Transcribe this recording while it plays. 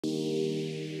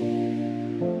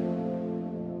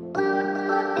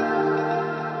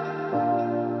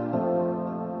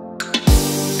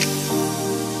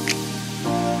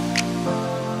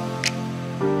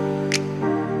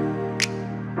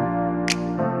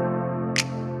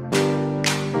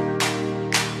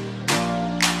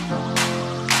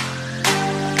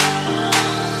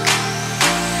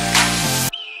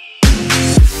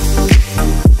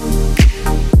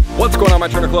my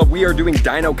Trainer Club? We are doing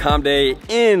Deino Comm Day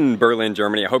in Berlin,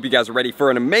 Germany. I hope you guys are ready for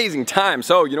an amazing time.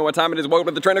 So, you know what time it is? Welcome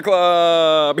to the Trainer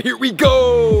Club. Here we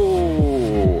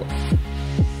go.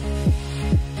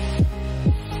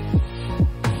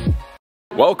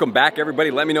 Welcome back,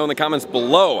 everybody. Let me know in the comments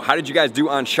below, how did you guys do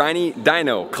on shiny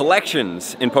dino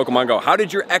collections in Pokemon Go? How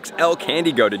did your XL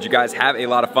candy go? Did you guys have a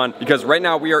lot of fun? Because right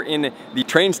now we are in the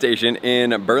train station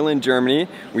in Berlin, Germany.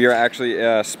 We are actually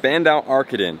Spandau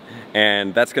Arcaden,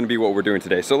 and that's gonna be what we're doing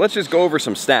today. So let's just go over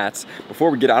some stats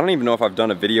before we get, I don't even know if I've done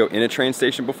a video in a train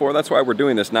station before. That's why we're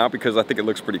doing this now, because I think it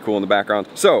looks pretty cool in the background.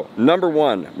 So, number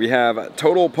one, we have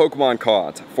total Pokemon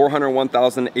caught,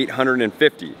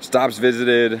 401,850. Stops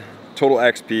visited, total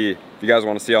XP. If you guys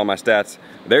want to see all my stats,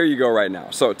 there you go right now.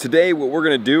 So today what we're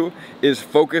gonna do is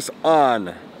focus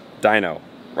on Dino,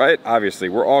 right? Obviously,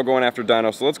 we're all going after Dino,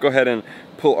 so let's go ahead and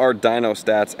pull our Dino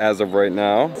stats as of right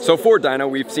now. So for Dino,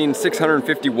 we've seen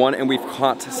 651 and we've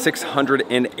caught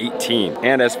 618.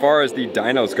 And as far as the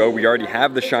Dinos go, we already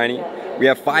have the shiny. We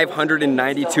have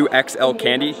 592 XL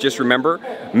candy. Just remember,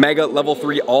 Mega Level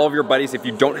 3, all of your buddies, if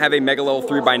you don't have a Mega Level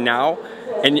 3 by now,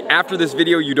 and after this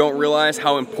video you don't realize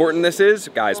how important this is,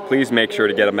 guys, please make sure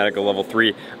to get a Mega Level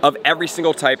 3 of every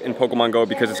single type in Pokemon Go,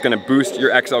 because it's gonna boost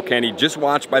your XL candy. Just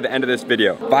watch by the end of this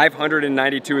video.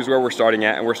 592 is where we're starting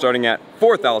at, and we're starting at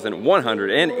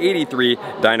 4,183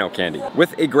 Dino candy,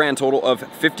 with a grand total of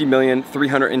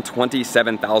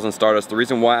 50,327,000 Stardust. The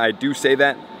reason why I do say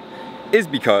that is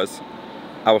because,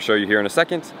 I will show you here in a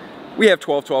second, we have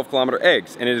 12-kilometer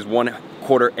eggs, and it is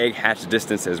 1/4 egg hatch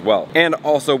distance as well. And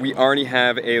also we already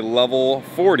have a level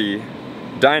 40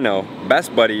 Dino,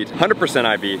 best buddied, 100%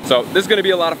 IV. So this is gonna be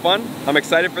a lot of fun. I'm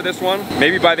excited for this one.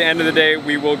 Maybe by the end of the day,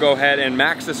 we will go ahead and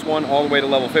max this one all the way to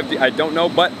level 50. I don't know,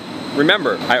 but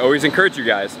remember, I always encourage you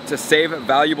guys to save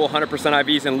valuable 100%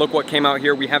 IVs, and look what came out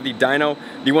here. We have the Dino,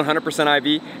 the 100%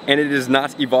 IV, and it is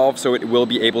not evolved, so it will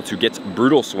be able to get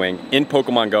Brutal Swing in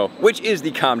Pokemon Go, which is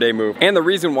the Comm Day move. And the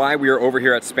reason why we are over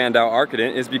here at Spandau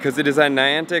Arcaden is because it is a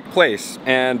Niantic place,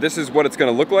 and this is what it's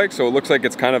gonna look like. So it looks like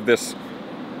it's kind of this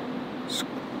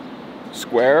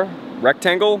square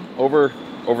rectangle over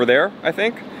there, I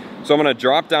think. So I'm gonna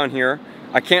drop down here.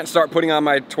 I can't start putting on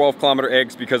my 12-kilometer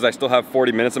eggs because I still have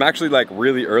 40 minutes. I'm actually like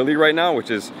really early right now, which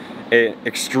is an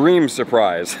extreme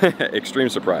surprise. Extreme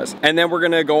surprise. And then we're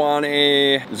gonna go on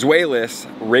a Zweilous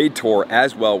Raid tour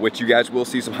as well, which you guys will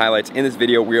see some highlights in this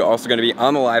video. We are also gonna be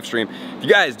on the live stream. If you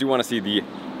guys do wanna see the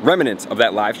remnants of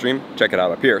that live stream, check it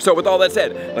out up here. So with all that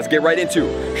said, let's get right into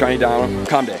Shiny Dino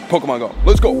Comm Day, Pokemon Go.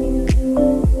 Let's go.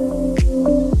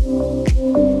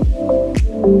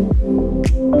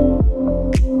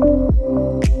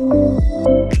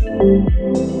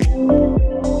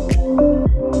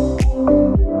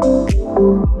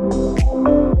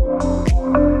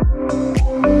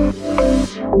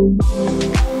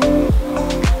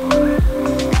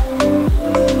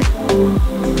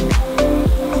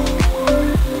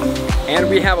 And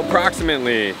we have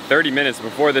approximately 30 minutes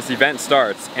before this event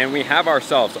starts, and we have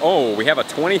ourselves, we have a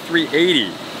 2380,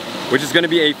 which is gonna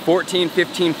be a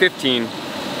 14-15-15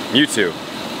 Mewtwo.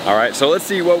 All right, so let's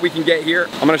see what we can get here.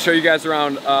 I'm gonna show you guys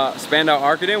around Spandau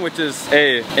Arcaden, which is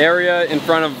a area in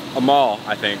front of a mall,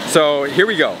 I think. So here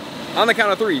we go. On the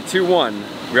count of 3, 2, 1.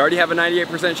 We already have a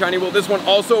 98% shiny. Will this one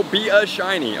also be a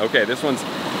shiny? Okay, this one's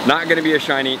not gonna be a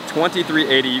shiny.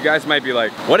 2380. You guys might be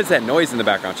like, what is that noise in the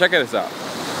background? Check this out.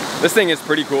 This thing is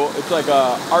pretty cool. It's like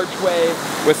a archway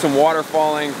with some water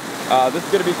falling. This is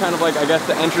gonna be kind of like, I guess,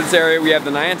 the entrance area. We have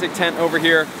the Niantic tent over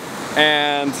here,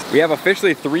 and we have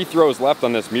officially 3 throws left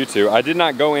on this Mewtwo. I did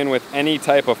not go in with any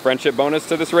type of friendship bonus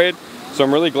to this raid, so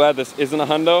I'm really glad this isn't a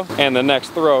hundo. And the next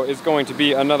throw is going to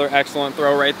be another excellent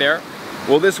throw right there.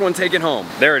 Will this one take it home?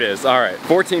 There it is. All right,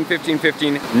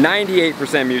 14-15-15,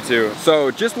 98% Mewtwo.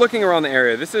 So just looking around the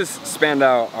area, this is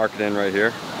Spandau Arcaden right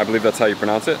here. I believe that's how you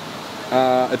pronounce it.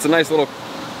 It's a nice little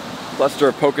cluster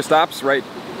of Pokestops right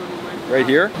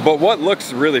here. But what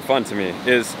looks really fun to me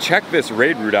is check this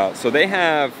raid route out. So they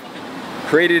have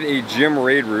created a gym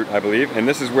raid route, I believe, and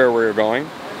this is where we're going.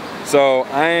 So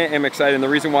I am excited, and the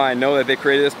reason why I know that they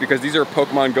created this, because these are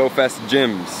Pokemon Go Fest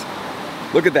gyms.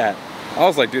 Look at that. I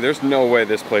was like, dude, there's no way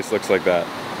this place looks like that.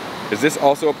 Is this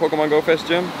also a Pokemon Go Fest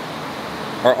gym?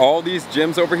 Are all these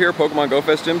gyms over here Pokemon Go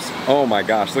Fest gyms? Oh my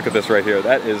gosh, look at this right here.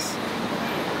 That is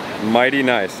mighty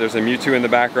nice. There's a Mewtwo in the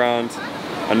background,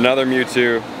 another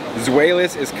Mewtwo.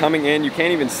 Zweilous is coming in. You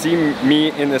can't even see me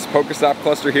in this Pokestop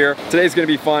cluster here. Today's gonna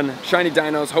be fun. Shiny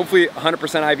dinos. Hopefully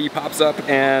 100% IV pops up,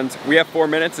 and we have 4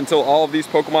 minutes until all of these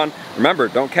Pokemon. Remember,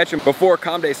 don't catch them before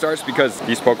Comm Day starts, because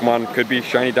these Pokemon could be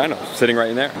shiny dinos sitting right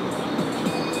in there.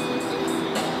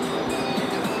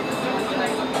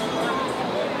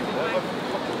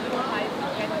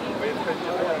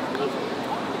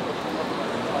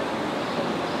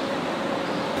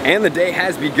 And the day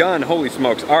has begun, holy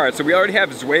smokes. All right, so we already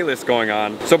have Zweilous going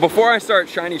on. So before I start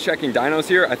shiny checking dinos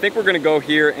here, I think we're gonna go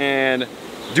here and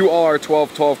do all our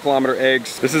 12 kilometer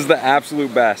eggs. This is the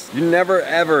absolute best. You never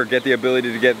ever get the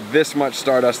ability to get this much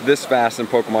Stardust this fast in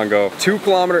Pokemon Go. 2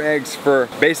 kilometer eggs for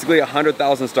basically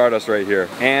 100,000 Stardust right here.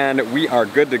 And we are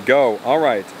good to go. All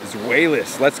right,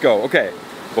 Zweilous, let's go. Okay,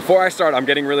 before I start, I'm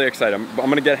getting really excited. I'm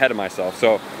gonna get ahead of myself.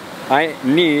 So I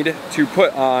need to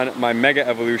put on my Mega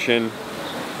Evolution,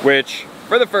 which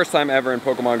for the first time ever in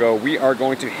Pokemon Go, we are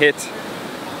going to hit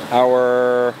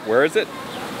our, where is it?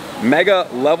 Mega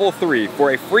level 3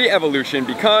 for a free evolution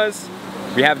because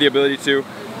we have the ability to.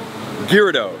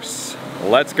 Gyarados.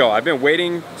 Let's go. I've been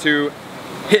waiting to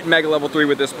hit Mega level 3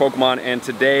 with this Pokemon, and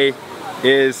today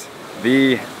is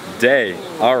the day.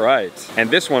 All right.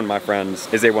 And this one, my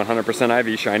friends, is a 100%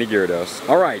 IV shiny Gyarados.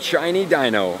 All right, shiny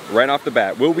Dino right off the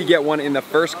bat. Will we get one in the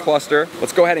first cluster?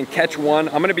 Let's go ahead and catch one.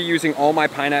 I'm gonna be using all my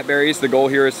Pineapple berries. The goal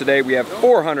here is today we have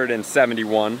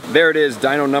 471. There it is,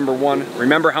 Dino number 1.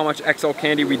 Remember how much XL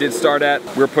candy we did start at?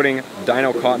 We're putting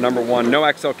Dino caught number 1.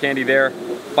 No XL candy there.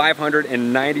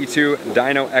 592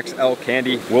 Dino XL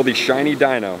candy. Will the shiny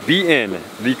Dino be in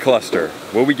the cluster?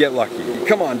 Will we get lucky?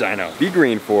 Come on, Dino, be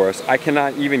green for us. I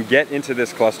cannot even get into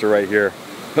this cluster right here.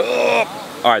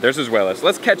 Oh. All right, there's Zweilous.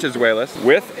 Let's catch Zweilous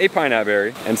with a Pineapple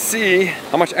berry and see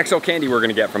how much XL candy we're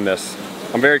gonna get from this.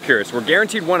 I'm very curious. We're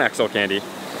guaranteed 1 XL candy.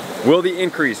 Will the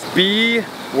increase be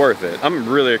worth it? I'm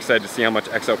really excited to see how much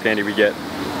XL candy we get.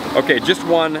 Okay, just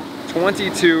 1,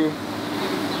 22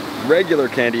 regular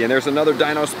candy, and there's another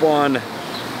Dino spawn.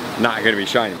 Not gonna be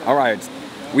shiny. All right,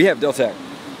 we have Deltec.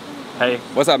 Hey.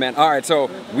 What's up, man? All right,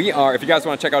 so we are, if you guys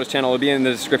want to check out his channel, it'll be in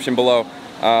the description below.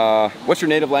 What's your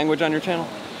native language on your channel?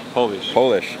 Polish.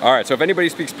 Polish. All right, so if anybody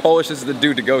speaks Polish, this is the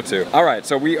dude to go to. All right,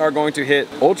 so we are going to hit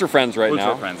Ultra Friends now.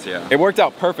 Ultra Friends, yeah. It worked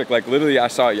out perfect. Like literally, I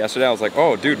saw it yesterday. I was like,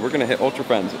 oh, dude, we're gonna hit Ultra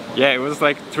Friends. Yeah, it was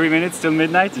like 3 minutes till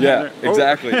midnight. Yeah,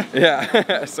 exactly.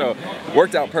 Yeah, so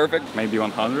worked out perfect. Maybe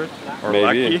 100 or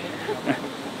maybe. lucky.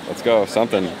 Let's go,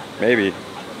 something, maybe.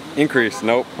 Increase,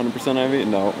 nope, 100% IV,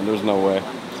 no, there's no way.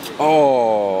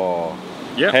 Oh.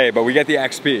 Yeah. Hey, but we get the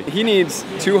XP. He needs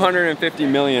 250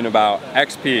 million about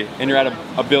XP, and you're at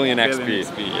a billion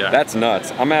XP. Yeah. That's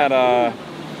nuts. I'm at,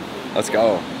 let's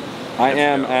go. I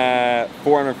am at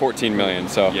 414 million,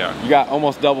 so yeah. You got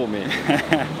almost double me.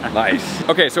 Nice.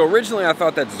 Okay, so originally I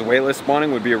thought that Zweilous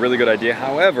spawning would be a really good idea.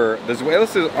 However, the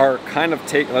Zweilouses are kind of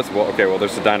taking, well,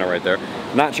 there's the Dino right there.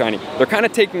 Not shiny. They're kind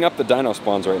of taking up the Dino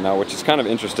spawns right now, which is kind of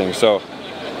interesting. So,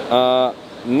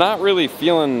 not really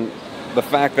feeling the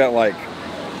fact that like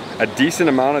a decent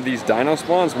amount of these Dino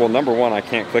spawns, well, number 1, I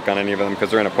can't click on any of them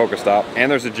because they're in a Pokestop, and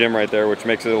there's a gym right there, which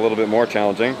makes it a little bit more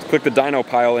challenging. Let's click the Dino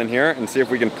pile in here and see if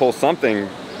we can pull something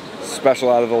special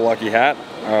out of the lucky hat.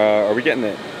 Are we getting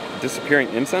the disappearing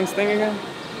incense thing again?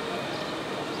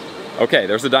 Okay,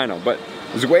 there's the Dino, but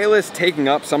Zweilous taking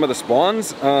up some of the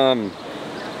spawns.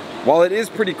 While it is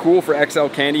pretty cool for XL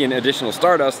candy and additional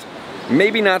Stardust,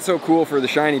 maybe not so cool for the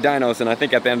shiny Dinos, and I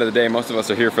think at the end of the day, most of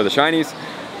us are here for the shinies.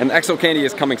 And the XL candy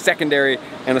is coming secondary,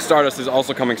 and the Stardust is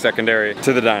also coming secondary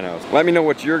to the Dinos. Let me know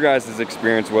what your guys'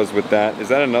 experience was with that. Is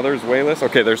that another Zweilous?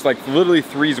 Okay, there's like literally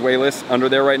 3 Zweilous under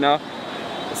there right now.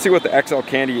 Let's see what the XL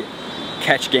candy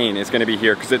catch gain is gonna be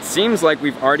here, because it seems like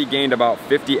we've already gained about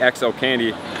 50 XL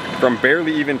candy from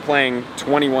barely even playing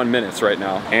 21 minutes right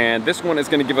now. And this one is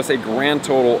gonna give us a grand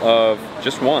total of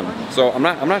just 1. So I'm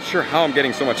not sure how I'm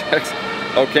getting so much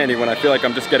XL candy when I feel like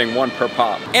I'm just getting 1 per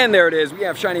pop. And there it is, we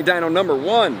have shiny Dino number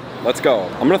 1. Let's go.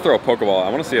 I'm gonna throw a Pokeball. I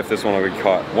wanna see if this one will be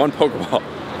caught. 1 Pokeball.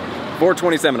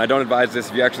 427, I don't advise this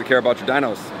if you actually care about your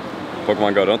Dinos.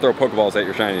 Pokemon Go, don't throw Pokeballs at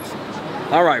your shinies.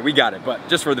 All right, we got it, but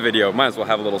just for the video, might as well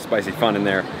have a little spicy fun in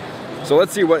there. So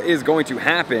let's see what is going to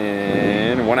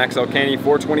happen. 1 XL candy,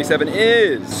 427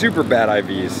 is super bad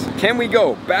IVs. Can we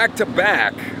go back to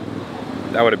back?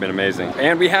 That would have been amazing.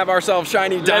 And we have ourselves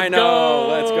shiny Dino.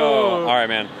 Let's go. All right,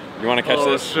 man. You want to catch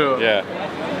this? Sure. Yeah.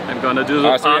 I'm gonna do the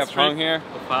fast fast so we have here.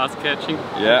 The fast catching.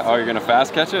 Yeah. Oh, you're gonna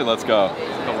fast catch it? Let's go.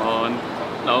 Come on.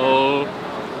 No.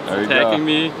 There you attacking go.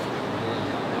 me.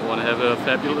 I want to have a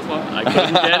fabulous one. I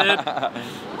couldn't get it.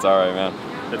 It's all right, man.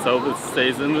 Let's hope it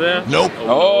stays in there. Nope.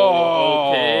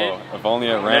 Oh. Okay. If only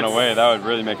it ran away, that would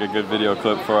really make a good video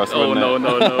clip for us, Oh, wouldn't no,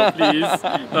 it? no, please.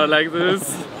 Not like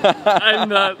this. I'm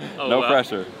not. Oh, no wow.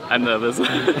 pressure. I'm nervous.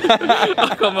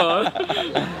 Oh, come on.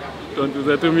 Don't do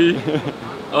that to me.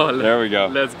 Oh, there we go.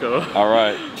 Let's go. All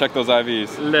right, check those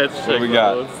IVs. Let's check what we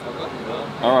got. those.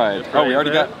 All right. Oh, we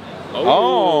already got.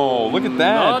 Oh, look at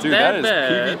that, not dude. that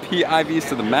That is bad. PvP IVs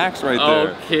to the max right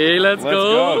there. Okay, let's Let's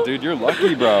go, dude. You're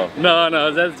lucky, bro.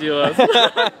 No, that's yours.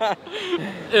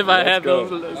 If I had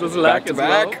those luck Back to as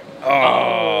well. back.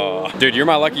 Oh, dude, you're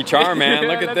my lucky charm, man. Yeah,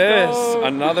 Look at let's this. go.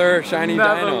 Another shiny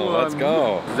Another dino. one. Let's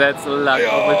go. That's the luck of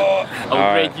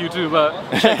a great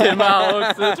YouTuber. Check him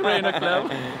out, the Trainer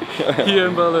Club here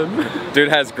in Berlin. Dude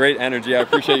has great energy. I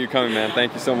appreciate you coming, man.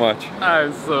 Thank you so much.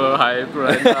 I'm so hyped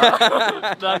right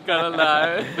now. Not gonna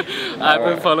lie. I've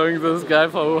been following this guy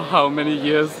for how many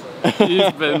years?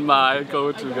 He's been my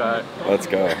go-to guy. Let's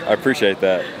go. I appreciate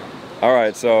that. All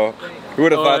right, so who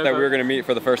would have thought that we were going to meet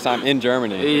for the first time in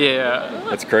Germany? Yeah.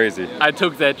 That's crazy. I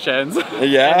took that chance.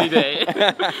 Yeah? Any day.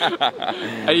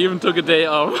 I even took a day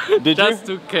off. Did just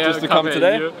you? To come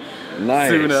today? here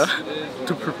Nice. sooner.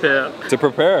 To prepare. To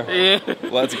prepare? Yeah.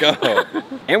 Let's go.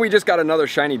 And we just got another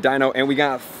shiny dino, and we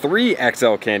got 3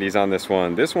 XL candies on this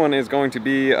one. This one is going to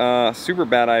be super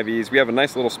bad IVs. We have a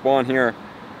nice little spawn here.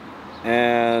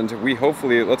 And we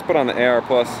hopefully, let's put on the AR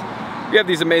Plus. We have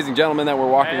these amazing gentlemen that we're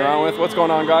walking around with. What's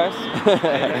going on, guys?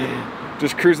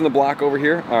 Just cruising the block over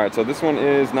here. All right, so this one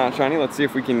is not shiny. Let's see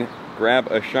if we can grab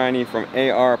a shiny from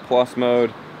AR Plus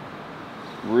mode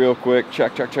real quick.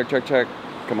 Check.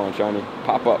 Come on, shiny.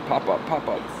 Pop up.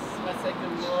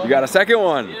 You got a second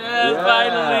one? Yes,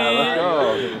 finally. Let's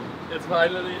go. It's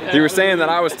finally He was saying that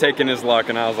I was taking his luck,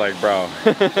 and I was like, bro,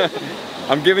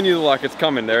 I'm giving you the luck. It's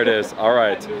coming. There it is. All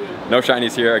right. No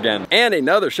shinies here again. And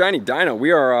another shiny dino.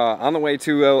 We are on the way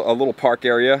to a little park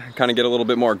area. Kind of get a little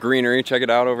bit more greenery. Check it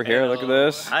out over here. Look at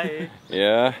this. Hi.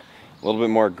 Yeah. A little bit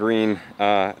more green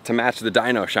to match the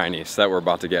dino shinies that we're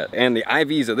about to get. And the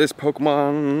IVs of this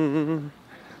Pokemon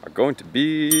are going to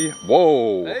be,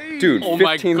 whoa, dude, Oh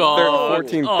 15, my God.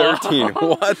 14, 13.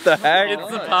 What the heck? It's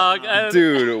the park.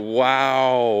 Dude,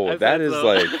 wow. That is so.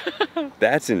 like,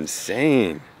 that's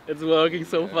insane. It's working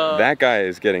so far. That guy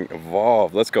is getting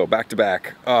evolved. Let's go back to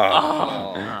back.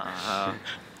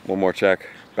 One more check.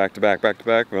 Back to back.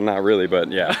 Well, not really, but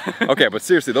yeah. Okay, but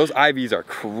seriously, those IVs are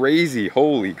crazy.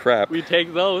 Holy crap. We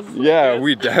take those. Yeah,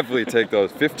 we definitely take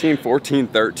those. 15, 14,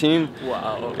 13.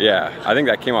 Wow. Yeah, I think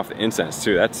that came off the incense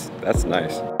too. That's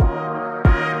nice.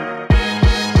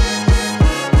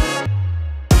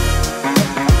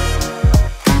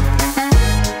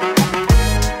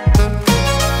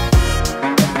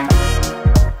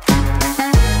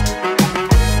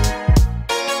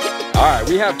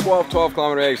 We have 12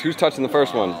 kilometer eggs. Who's touching the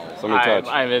first one? Somebody touch.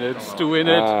 I'm in it. Stu in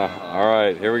it. All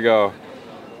right, here we go.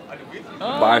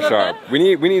 Bye, Sharp. We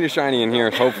need a shiny in here,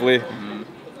 hopefully.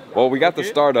 Well, we got the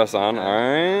Stardust on. All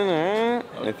right.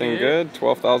 Anything good?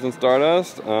 12,000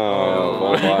 Stardust.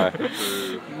 Oh, bye.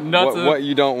 What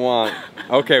you don't want.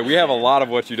 Okay, we have a lot of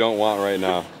what you don't want right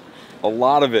now. A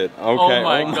lot of it. Okay. Oh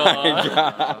my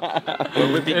God.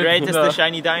 What would be great is the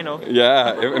shiny dino.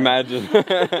 Yeah, imagine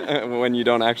when you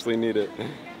don't actually need it.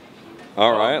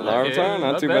 All right, Larvitar,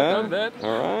 not too bad.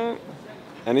 All right.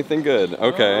 Anything good?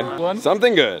 Okay.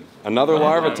 Something good. Another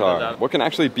Larvitar. What can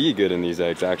actually be good in these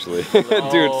eggs, actually?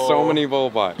 Dude, so many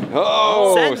Volpi.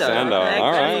 Oh, Spandau.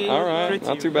 All right.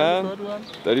 Not too bad.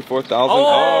 34,000.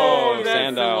 Oh,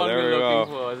 Spandau. There we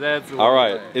go. All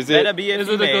right. Is it a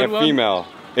female?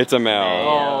 It's a male.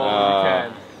 Okay.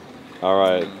 All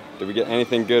right. Did we get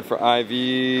anything good for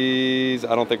IVs?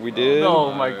 I don't think we did.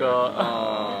 Oh my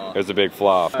God. There's a big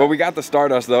flop. But we got the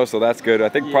Stardust though, so that's good. I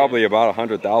think probably about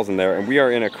 100,000 there. And we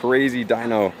are in a crazy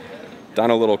dino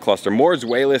little cluster. More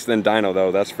Zweilous than dino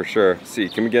though, that's for sure. Let's see,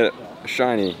 can we get a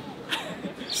shiny?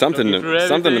 Something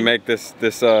to make this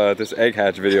egg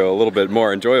hatch video a little bit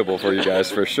more enjoyable for you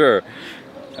guys for sure.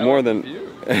 More than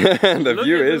the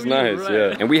view is nice, right?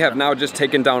 Yeah. And we have now just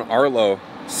taken down Arlo,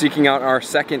 seeking out our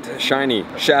second shiny.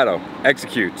 Shadow,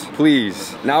 execute,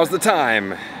 please. Now's the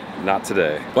time. Not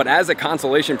today. But as a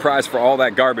consolation prize for all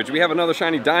that garbage, we have another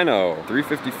shiny dino,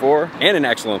 354, and an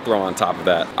excellent throw on top of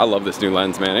that. I love this new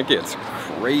lens, man. It gets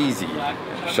crazy.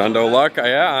 Shundo luck,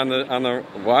 yeah, on the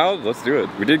wild. Let's do it.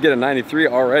 We did get a 93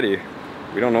 already.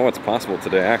 We don't know what's possible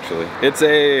today, actually. It's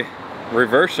a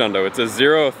reverse Shundo. It's a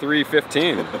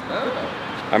 0315.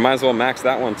 I might as well max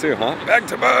that one too, huh? Back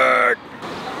to back!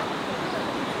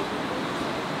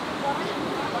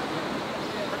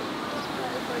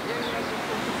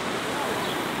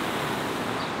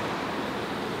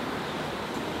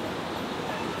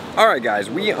 Alright guys,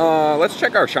 let's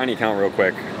check our shiny count real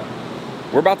quick.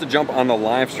 We're about to jump on the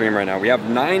live stream right now. We have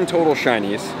 9 total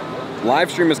shinies.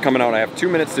 Live stream is coming out. I have 2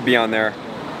 minutes to be on there.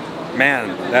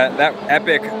 Man, that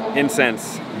epic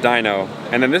incense dino.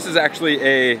 And then this is actually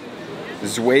a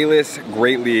Zweilous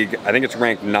Great League. I think it's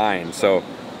ranked 9, so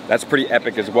that's pretty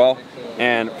epic as well.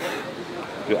 And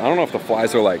I don't know if the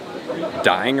flies are like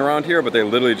dying around here, but they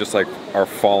literally just like are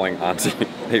falling onto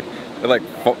you.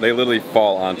 They literally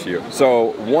fall onto you.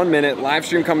 So 1 minute, live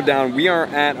stream coming down. We are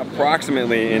at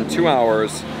approximately, in 2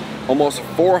 hours, almost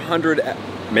 400,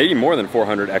 maybe more than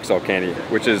 400 XL candy,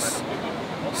 which is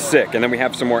sick. And then we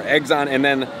have some more eggs on, and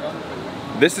then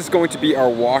this is going to be our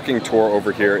walking tour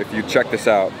over here. If you check this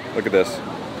out, look at this.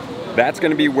 That's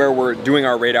gonna be where we're doing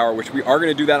our raid hour, which we are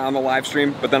gonna do that on the live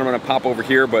stream, but then I'm gonna pop over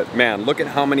here. But man, look at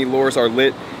how many lures are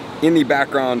lit in the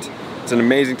background. It's an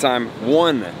amazing time.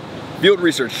 1, field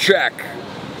research, check.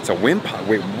 It's a Wimpod.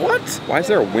 Wait, what? Why is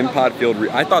there a Wimpod field?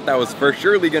 I thought that was for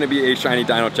surely gonna be a shiny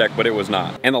dino check, but it was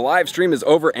not. And the live stream is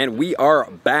over and we are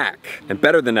back. And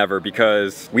better than ever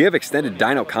because we have extended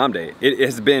Deino Comm Day. It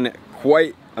has been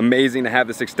quite amazing to have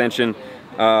this extension.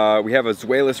 We have a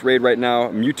Zweilous Raid right now.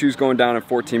 Mewtwo's going down in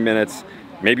 14 minutes.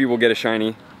 Maybe we'll get a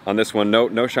shiny on this one.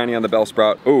 No shiny on the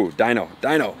Bellsprout. Oh,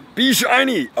 Deino, be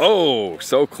shiny! Oh,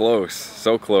 so close,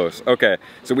 so close. Okay,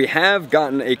 so we have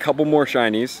gotten a couple more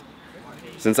shinies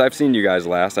since I've seen you guys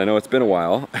last. I know it's been a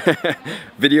while.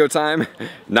 Video time,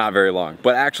 not very long.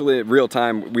 But actually, real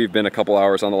time, we've been a couple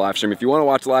hours on the live stream. If you want to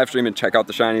watch the live stream and check out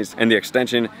the shinies and the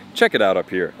extension, check it out up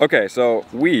here. Okay, so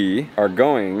we are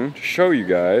going to show you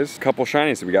guys a couple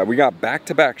shinies that we got. We got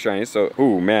back-to-back shinies. So,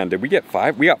 oh man, did we get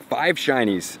 5? We got 5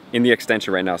 shinies in the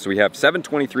extension right now. So we have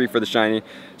 723 for the shiny,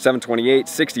 728,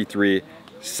 63,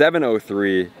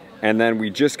 703, and then we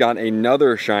just got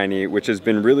another shiny, which has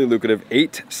been really lucrative,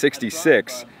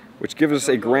 866, which gives us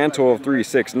a grand total of 3,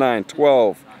 6, 9,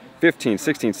 12, 15,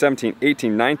 16, 17,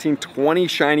 18, 19, 20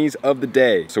 shinies of the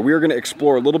day. So we are gonna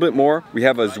explore a little bit more. We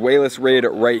have a Zweilous Raid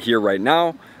right here, right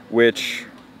now, which,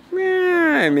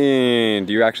 I mean,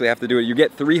 do you actually have to do it? You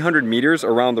get 300 meters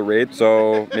around the raid,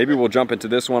 so maybe we'll jump into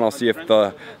this one. I'll see if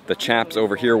the chaps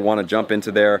over here want to jump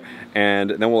into there, and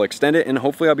then we'll extend it, and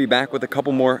hopefully I'll be back with a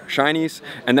couple more shinies,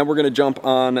 and then we're going to jump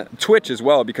on Twitch as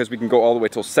well, because we can go all the way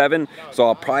till 7, so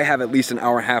I'll probably have at least an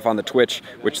hour and a half on the Twitch,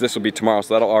 which this will be tomorrow,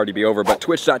 so that'll already be over, but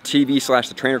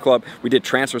twitch.tv/thetrainerclub. We did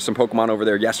transfer some Pokemon over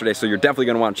there yesterday, so you're definitely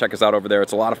going to want to check us out over there.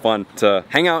 It's a lot of fun to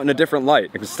hang out in a different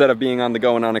light, instead of being on the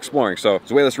go and on exploring. So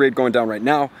Zweilous Raid going down right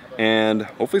now, and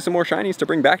hopefully some more shinies to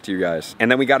bring back to you guys. And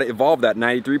then we got to evolve that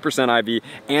 93% IV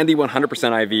and the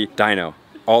 100% IV Deino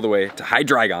all the way to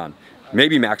Hydreigon.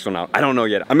 Maybe max one out, I don't know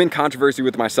yet. I'm in controversy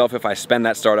with myself if I spend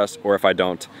that Stardust or if I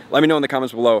don't. Let me know in the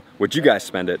comments below, would you guys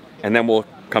spend it? And then we'll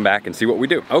come back and see what we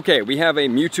do. Okay, we have a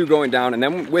Mewtwo going down, and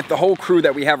then with the whole crew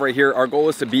that we have right here, our goal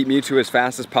is to beat Mewtwo as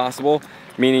fast as possible,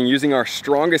 meaning using our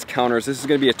strongest counters. This is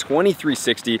gonna be a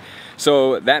 2360,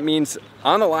 so that means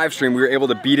on the live stream, we were able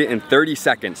to beat it in 30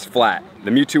 seconds flat.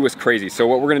 The Mewtwo was crazy. So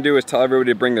what we're gonna do is tell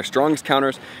everybody to bring their strongest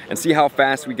counters and see how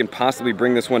fast we can possibly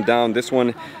bring this one down. This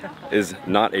one is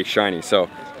not a shiny. So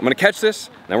I'm gonna catch this,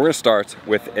 and then we're gonna start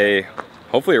with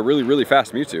hopefully a really, really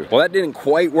fast Mewtwo. Well, that didn't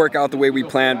quite work out the way we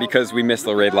planned because we missed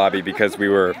the raid lobby because we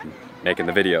were making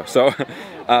the video. So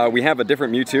we have a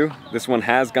different Mewtwo. This one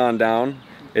has gone down.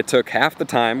 It took half the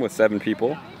time with 7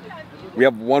 people. We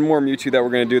have one more Mewtwo that we're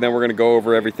gonna do, then we're gonna go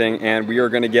over everything, and we are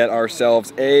gonna get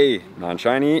ourselves a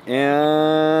non-shiny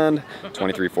and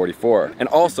 2344. And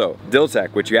also, Diltech,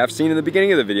 which you have seen in the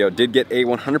beginning of the video, did get a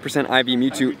 100% IV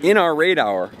Mewtwo in our raid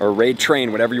hour, or raid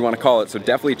train, whatever you wanna call it, so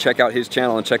definitely check out his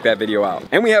channel and check that video out.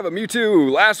 And we have a Mewtwo,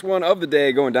 last one of the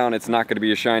day going down. It's not gonna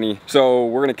be a shiny. So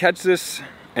we're gonna catch this,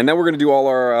 and then we're gonna do all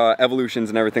our evolutions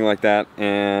and everything like that,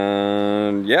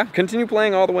 and yeah, continue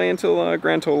playing all the way until a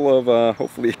grand total of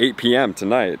hopefully 8 p.m.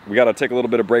 tonight. We gotta take a little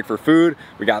bit of break for food.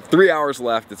 We got 3 hours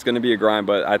left. It's gonna be a grind,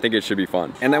 but I think it should be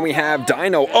fun. And then we have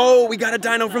Deino. Oh, we got a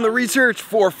Deino from the research,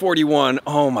 441.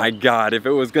 Oh my God, if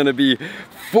it was gonna be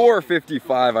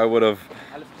 455, I would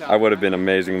have been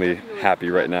amazingly happy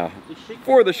right now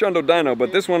for the Shundo Deino,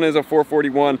 but this one is a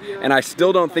 441, and I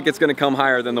still don't think it's gonna come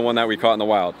higher than the one that we caught in the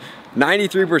wild.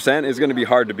 93% is gonna be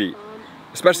hard to beat,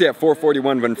 especially at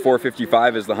 441 when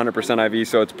 455 is the 100% IV,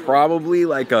 so it's probably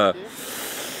like a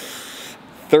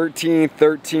 13,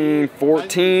 13,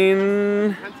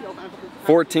 14,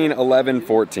 14, 11,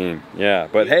 14. Yeah,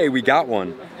 but hey, we got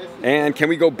one. And can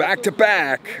we go back to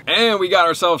back? And we got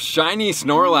ourselves shiny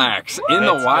Snorlax in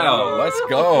the wild. Let's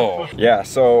go. Yeah,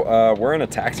 so we're in a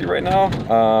taxi right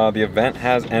now. The event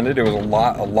has ended. It was a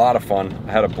lot of fun.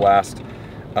 I had a blast.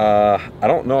 I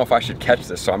don't know if I should catch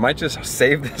this, so I might just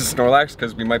save this Snorlax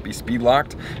because we might be speed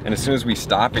locked. And as soon as we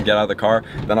stop and get out of the car,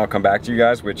 then I'll come back to you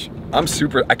guys, which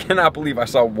I cannot believe I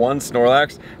saw one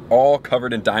Snorlax all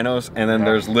covered in dinos, and then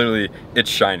there's literally, it's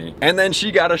shiny. And then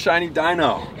she got a shiny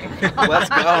dino. Let's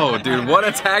go, dude. What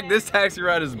a tag. This taxi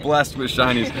ride is blessed with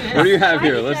shinies. What do you have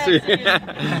here? Let's see.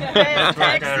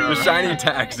 The shiny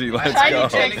taxi. Let's go.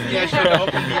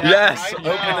 Yes,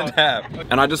 open the tab.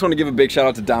 And I just want to give a big shout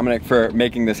out to Dominic for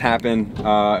making this happen.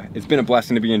 It's been a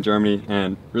blessing to be in Germany,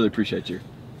 and really appreciate you.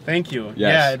 Thank you.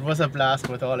 Yes. Yeah, it was a blast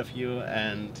with all of you,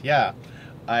 and yeah,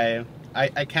 I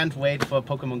can't wait for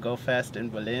Pokemon Go Fest in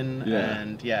Berlin,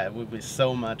 and yeah, it will be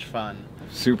so much fun.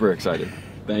 Super excited.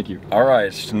 Thank you. All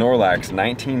right, Snorlax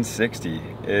 1960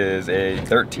 is a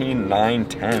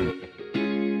 13-9-10.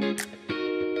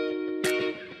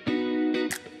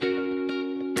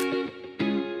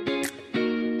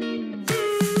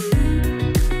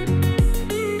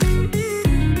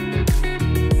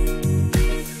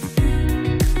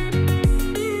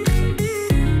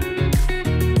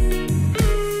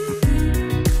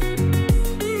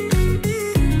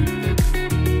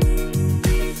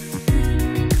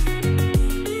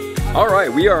 All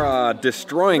right, we are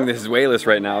destroying this Zweilous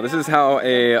right now. This is how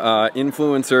a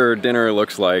influencer dinner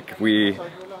looks like. We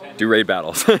do raid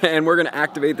battles. And we're gonna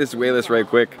activate this Zweilous right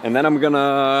quick, and then I'm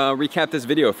gonna recap this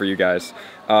video for you guys.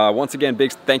 Once again,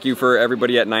 big thank you for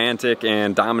everybody at Niantic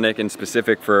and Dominic in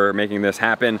specific for making this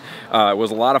happen. It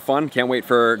was a lot of fun. Can't wait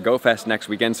for GoFest next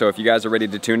weekend, so if you guys are ready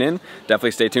to tune in,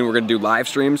 definitely stay tuned. We're gonna do live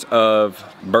streams of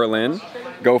Berlin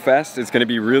GoFest. It's gonna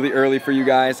be really early for you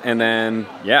guys, and then,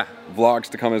 yeah, vlogs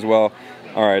to come as well.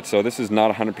 All right, so this is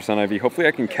not 100% IV. Hopefully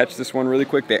I can catch this one really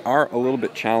quick. They are a little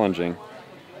bit challenging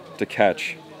to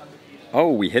catch.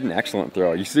 Oh, we hit an excellent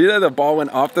throw. You see that the ball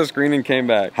went off the screen and came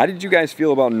back. How did you guys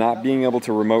feel about not being able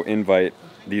to remote invite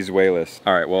these Zweilous?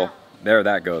 All right, well, there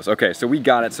that goes. Okay, so we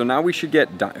got it. So now we should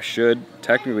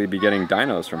technically be getting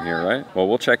dinos from here, right? Well,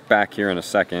 we'll check back here in a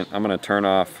second. I'm gonna turn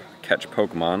off catch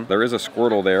Pokemon. There is a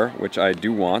Squirtle there, which I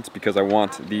do want because I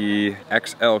want the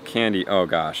XL candy. Oh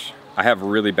gosh. I have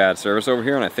really bad service over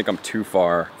here, and I think I'm too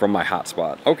far from my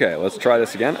hotspot. Okay, let's try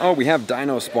this again. Oh, we have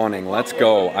dino spawning. Let's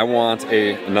go. I want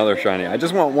another shiny. I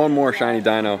just want one more shiny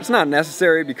dino. It's not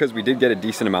necessary because we did get a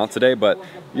decent amount today, but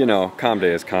you know, Comm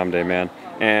Day is Comm Day, man.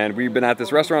 And we've been at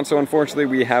this restaurant, so unfortunately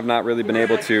we have not really been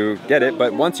able to get it,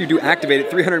 but once you do activate it,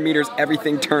 300 meters,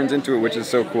 everything turns into it, which is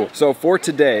so cool. So for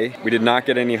today, we did not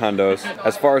get any hundos.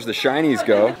 As far as the shinies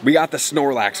go, we got the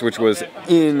Snorlax, which was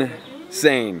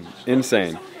insane,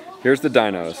 insane. Here's the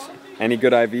dinos. Any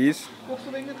good IVs?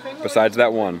 Besides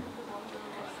that one.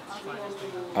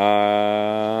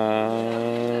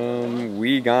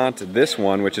 We got this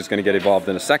one, which is going to get evolved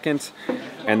in a second.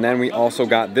 And then we also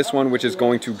got this one, which is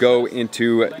going to go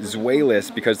into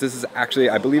Zweilous, because this is actually,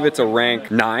 I believe it's a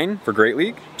rank 9 for Great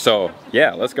League. So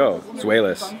yeah, let's go.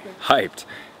 Zweilous. Hyped.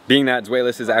 Being that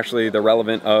Zweilous is actually the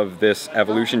relevant of this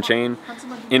evolution chain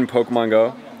in Pokemon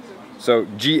Go. So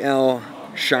GL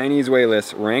Shiny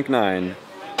Zweilous, rank 9.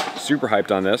 Super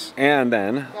hyped on this. And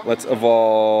then let's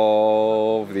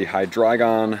evolve the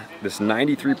Hydreigon, this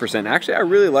 93%. Actually, I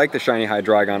really like the shiny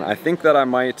Hydreigon. I think that I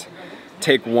might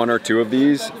take one or two of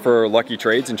these for lucky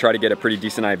trades and try to get a pretty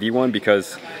decent IV one,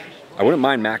 because I wouldn't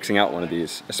mind maxing out one of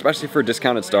these, especially for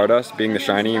discounted Stardust, being the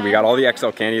shiny. We got all the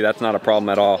XL candy, that's not a problem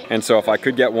at all. And so if I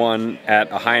could get one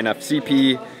at a high enough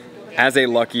CP, as a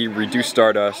lucky reduced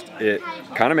Stardust, it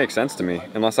kind of makes sense to me,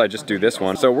 unless I just do this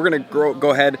one. So we're gonna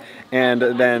go ahead and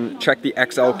then check the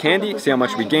XL candy, see how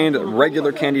much we gained,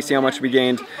 regular candy, see how much we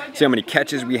gained, see how many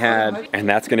catches we had, and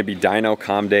that's gonna be Deino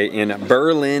Comm Day in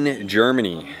Berlin,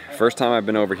 Germany. First time I've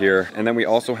been over here. And then we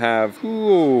also have,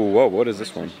 ooh, whoa, what is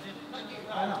this one?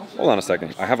 Hold on a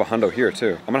second, I have a hundo here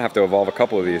too. I'm gonna have to evolve a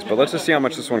couple of these, but let's just see how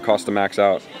much this one costs to max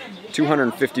out.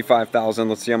 255,000,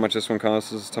 let's see how much this one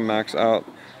costs to max out.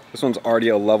 This one's already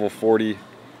a level 40.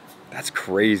 That's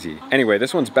crazy. Anyway,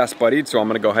 this one's best buddied, so I'm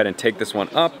gonna go ahead and take this one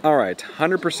up. All right,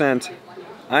 100%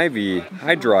 IV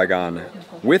Hydreigon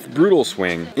with Brutal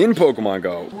Swing in Pokemon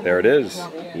Go. There it is,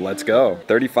 let's go.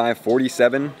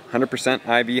 3547, 100%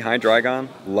 IV Hydreigon,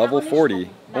 level 40.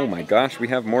 Oh my gosh, we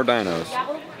have more dinos.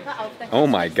 Oh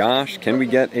my gosh, can we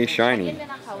get a shiny?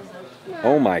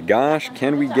 Oh my gosh,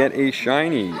 can we get a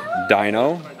shiny?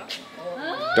 Dino?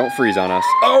 Don't freeze on us.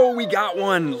 Oh, we got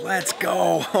one. Let's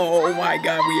go. Oh my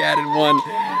God, we added one.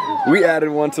 We added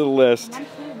one to the list.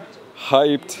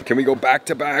 Hyped. Can we go back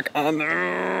to back on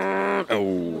that?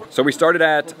 Oh. So we started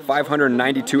at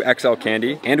 592 XL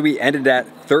candy and we ended at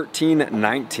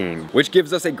 1319, which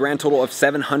gives us a grand total of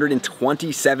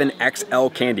 727 XL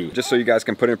candy. Just so you guys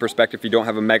can put it in perspective, if you don't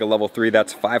have a Mega level 3,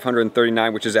 that's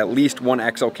 539, which is at least one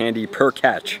XL candy per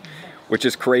catch, which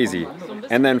is crazy.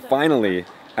 And then finally,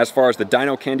 As far as the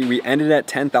Deino candy, we ended at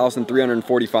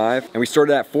 10,345 and we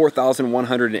started at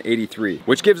 4,183,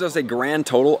 which gives us a grand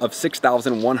total of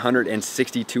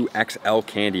 6,162 XL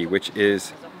candy, which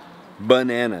is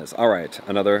bananas. All right,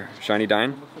 another shiny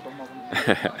Dein.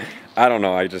 I don't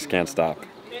know, I just can't stop.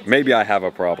 Maybe I have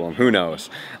a problem, who knows.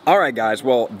 All right guys,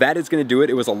 well that is gonna do it.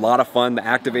 It was a lot of fun. The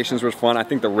activations were fun. I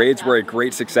think the raids were a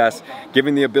great success,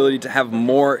 giving the ability to have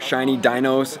more shiny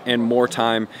dinos and more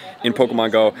time in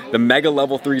Pokemon Go. The mega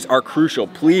level 3s are crucial.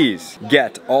 Please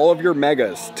get all of your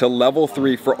megas to level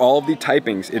 3 for all of the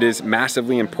typings. It is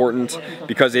massively important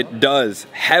because it does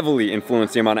heavily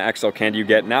influence the amount of XL candy you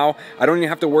get. Now, I don't even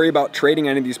have to worry about trading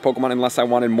any of these Pokemon unless I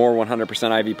wanted more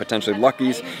 100% IV, potentially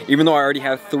Luckies, even though I already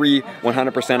have 3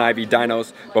 100% IV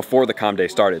dinos before the Comm day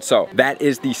started. So that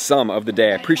is the sum of the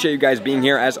day. I appreciate you guys being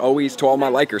here. As always, to all my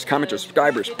likers, commenters,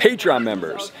 subscribers, Patreon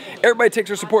members, everybody takes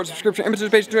their support, subscription, and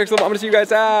participation to the next level. I'm gonna see you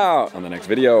guys out on the next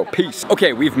video. Peace.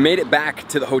 Okay, we've made it back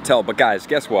to the hotel, but guys,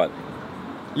 guess what?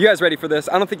 You guys ready for this?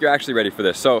 I don't think you're actually ready for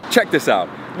this. So check this out.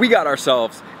 We got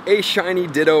ourselves a shiny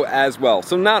Ditto as well.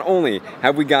 So not only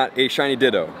have we got a shiny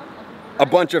Ditto, a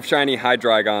bunch of shiny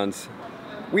Hydreigons,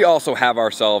 we also have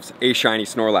ourselves a shiny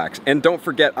Snorlax. And don't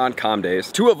forget on Comm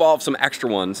days to evolve some extra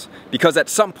ones, because at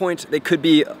some point they could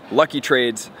be lucky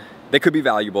trades, they could be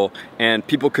valuable, and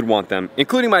people could want them,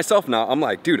 including myself now. I'm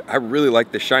like, dude, I really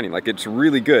like this shiny, like it's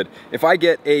really good. If I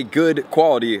get a good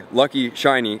quality lucky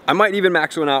shiny, I might even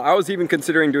max one out. I was even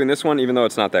considering doing this one, even though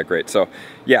it's not that great. So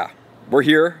yeah, we're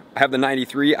here. I have the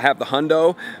 93, I have the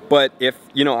Hundo, but if,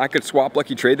 you know, I could swap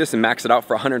lucky trade this and max it out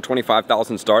for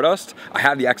 125,000 Stardust, I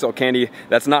have the XL candy.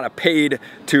 That's not a paid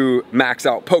to max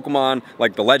out Pokemon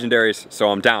like the legendaries, so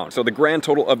I'm down. So the grand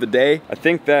total of the day, I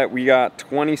think that we got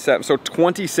 27, so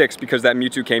 26 because that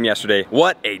Mewtwo came yesterday.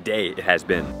 What a day it has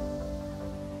been.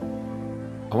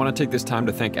 I want to take this time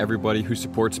to thank everybody who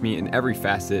supports me in every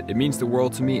facet. It means the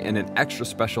world to me, and an extra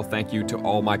special thank you to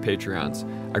all my Patreons.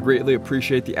 I greatly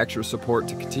appreciate the extra support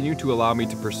to continue to allow me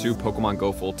to pursue Pokemon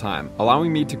Go full time,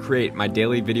 allowing me to create my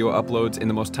daily video uploads in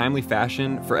the most timely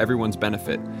fashion for everyone's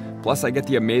benefit. Plus, I get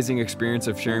the amazing experience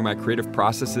of sharing my creative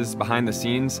processes behind the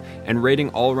scenes and raiding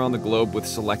all around the globe with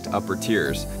select upper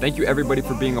tiers. Thank you everybody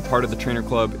for being a part of the Trainer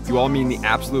Club. You all mean the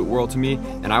absolute world to me,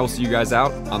 and I will see you guys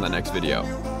out on the next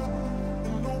video.